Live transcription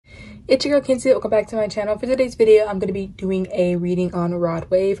It's your girl Kinsey. Welcome back to my channel. For today's video, I'm going to be doing a reading on Rod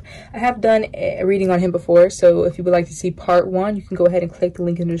Wave. I have done a reading on him before, so if you would like to see part 1, you can go ahead and click the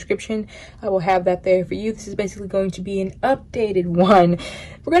link in the description. I will have that there for you. This is basically going to be an updated one.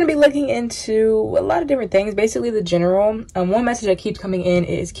 We're going to be looking into a lot of different things. Basically, the general. One message that keeps coming in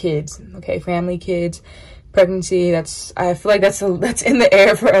is kids. Okay, family, kids. Pregnancy, I feel like that's in the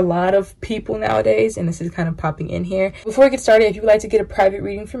air for a lot of people nowadays, and this is kind of popping in here. Before we get started, if you would like to get a private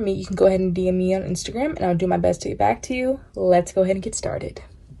reading from me, you can go ahead and DM me on Instagram and I'll do my best to get back to you. Let's go ahead and get started.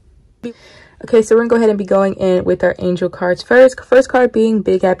 Okay, so we're gonna go ahead and be going in with our angel cards first. First card being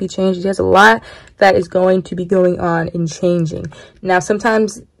Big Happy Change. He has a lot that is going to be going on and changing. Now,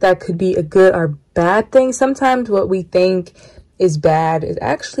 sometimes that could be a good or bad thing. Sometimes what we think is bad is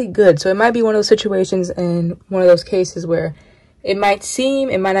actually good. So it might be one of those situations and one of those cases where it might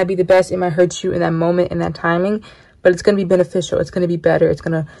not be the best, it might hurt you in that moment, in that timing, but it's going to be beneficial, it's going to be better, it's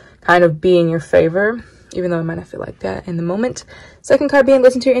going to kind of be in your favor, even though it might not feel like that in the moment. Second card being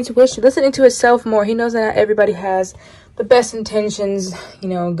listen to your intuition, listen into himself more. He knows that not everybody has the best intentions, you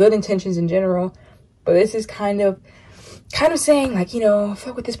know, good intentions in general, but this is kind of saying, like, you know,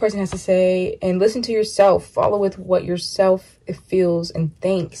 fuck what this person has to say and listen to yourself. Follow with what yourself feels and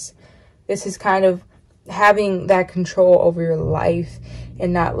thinks. This is kind of having that control over your life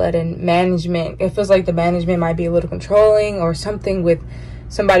and not letting management, it feels like the management might be a little controlling or something with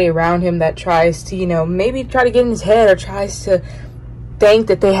somebody around him that tries to, you know, maybe try to get in his head or tries to think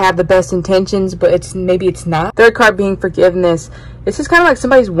that they have the best intentions, but maybe it's not. Third card being forgiveness. This is kind of like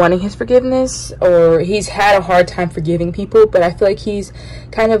somebody's wanting his forgiveness, or he's had a hard time forgiving people, but I feel like he's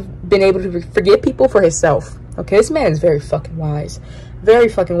kind of been able to forgive people for himself. Okay, this man is very fucking wise. Very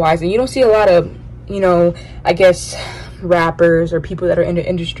fucking wise. And you don't see a lot of, you know, I guess rappers or people that are in the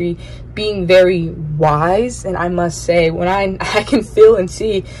industry being very wise. And I must say, when I can feel and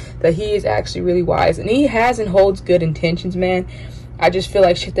see that he is actually really wise. And he has and holds good intentions, man. I just feel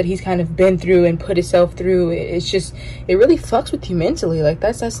like shit that he's kind of been through and put himself through, it's just, it really fucks with you mentally. Like,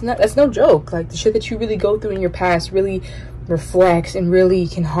 that's no joke. Like, the shit that you really go through in your past really reflects and really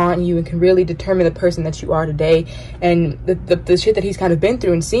can haunt you and can really determine the person that you are today. And the shit that he's kind of been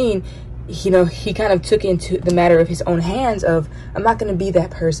through and seen, you know, he kind of took into the matter of his own hands of, I'm not going to be that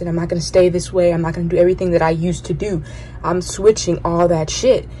person. I'm not going to stay this way. I'm not going to do everything that I used to do. I'm switching all that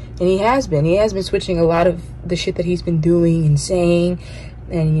shit. And he has been switching a lot of the shit that he's been doing and saying,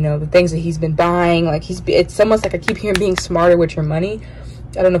 and, you know, the things that he's been buying. Like, it's almost like I keep hearing being smarter with your money.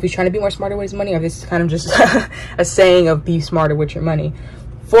 I don't know if he's trying to be more smarter with his money, or this is kind of just a saying of be smarter with your money.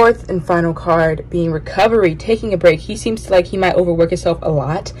 Fourth and final card being recovery, taking a break. He seems like he might overwork himself a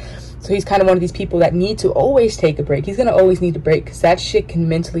lot. So he's kind of one of these people that need to always take a break. He's going to always need a break because that shit can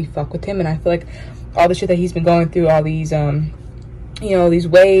mentally fuck with him. And I feel like all the shit that he's been going through, all these, you know, these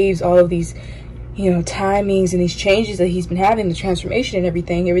waves, all of these, you know, timings and these changes that he's been having, the transformation and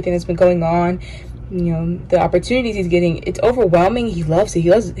everything that's been going on, you know, the opportunities he's getting, it's overwhelming. He loves it. He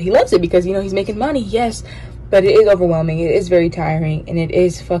loves it because, you know, he's making money. Yes. But it is overwhelming, it is very tiring, and it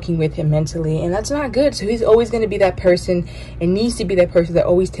is fucking with him mentally, and that's not good. So he's always going to be that person, and needs to be that person that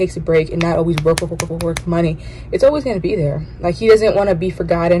always takes a break and not always work money. It's always going to be there. Like, he doesn't want to be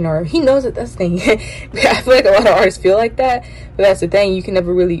forgotten, or he knows that that's the thing. I feel like a lot of artists feel like that, but that's the thing. You can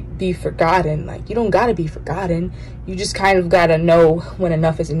never really be forgotten. Like, you don't got to be forgotten. You just kind of got to know when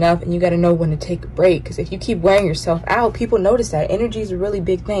enough is enough, and you got to know when to take a break, because if you keep wearing yourself out, people notice that. Energy is a really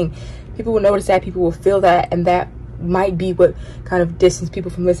big thing. People will notice that, people will feel that, and that might be what kind of distance people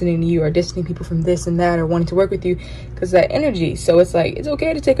from listening to you, or distancing people from this and that, or wanting to work with you, because that energy. So it's like, it's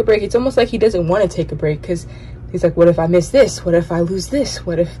okay to take a break. It's almost like he doesn't want to take a break, because he's like, what if I miss this? What if I lose this?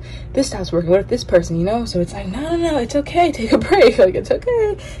 What if this stops working? What if this person, you know? So it's like, no, it's okay, take a break. Like, it's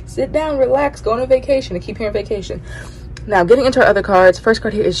okay, sit down, relax, go on a vacation. I keep hearing vacation. Now, getting into our other cards, first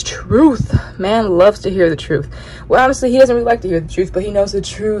card here is truth. Man loves to hear the truth. Well, honestly, he doesn't really like to hear the truth, but he knows the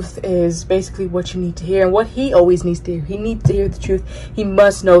truth is basically what you need to hear and what he always needs to hear. He needs to hear the truth. He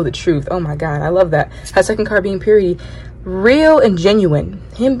must know the truth. Oh my God, I love that. Our second card being purity. Real and genuine.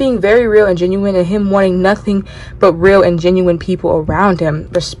 Him being very real and genuine, and him wanting nothing but real and genuine people around him.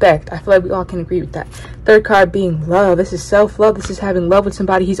 Respect. I feel like we all can agree with that. Third card being love. This is self-love. This is having love with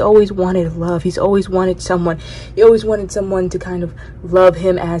somebody. He's always wanted love. He's always wanted someone. He always wanted someone to kind of love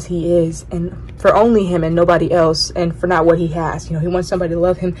him as he is, and for only him and nobody else, and for not what he has. You know, he wants somebody to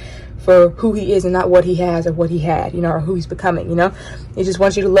love him for who he is and not what he has or what he had, you know, or who he's becoming, you know. He just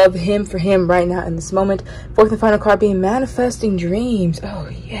wants you to love him for him right now in this moment. Fourth and final card being manifesting dreams. Oh,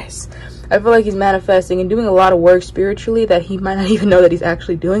 yes. I feel like he's manifesting and doing a lot of work spiritually that he might not even know that he's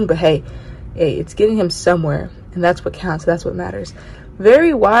actually doing, but hey, it's getting him somewhere, and that's what counts. That's what matters.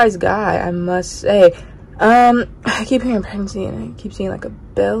 Very wise guy, I must say. I keep hearing pregnancy and I keep seeing like a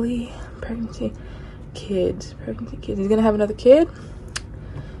belly. Pregnancy, kids, pregnancy, kids. He's gonna have another kid.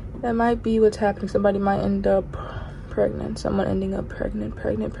 That might be what's happening. Somebody might end up pregnant. Someone ending up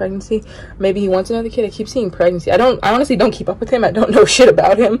pregnancy. Maybe he wants another kid. I keep seeing pregnancy. I honestly don't keep up with him. I don't know shit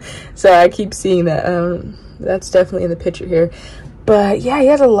about him, so I keep seeing that. That's definitely in the picture here. But yeah, he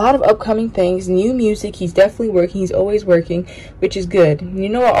has a lot of upcoming things, new music. He's definitely working. He's always working, which is good. You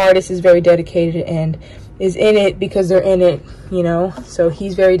know, an artist is very dedicated and is in it because they're in it, you know. So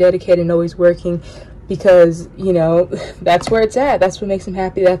he's very dedicated and always working because, you know, that's where it's at. That's what makes him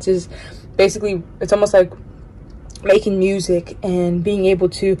happy. That's his, basically, it's almost like making music and being able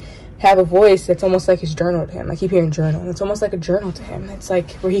to have a voice that's almost like his journal to him. I keep hearing journal. It's almost like a journal to him. It's like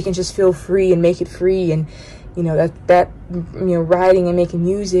where he can just feel free and make it free, and you know, that you know, writing and making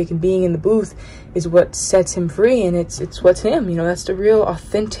music and being in the booth is what sets him free, and it's what's him, you know. That's the real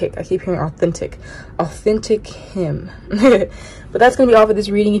authentic, I keep hearing authentic him. But that's gonna be all for this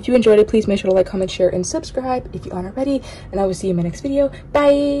reading. If you enjoyed it, please make sure to like, comment, share, and subscribe if you aren't already, and I will see you in my next video.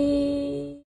 Bye.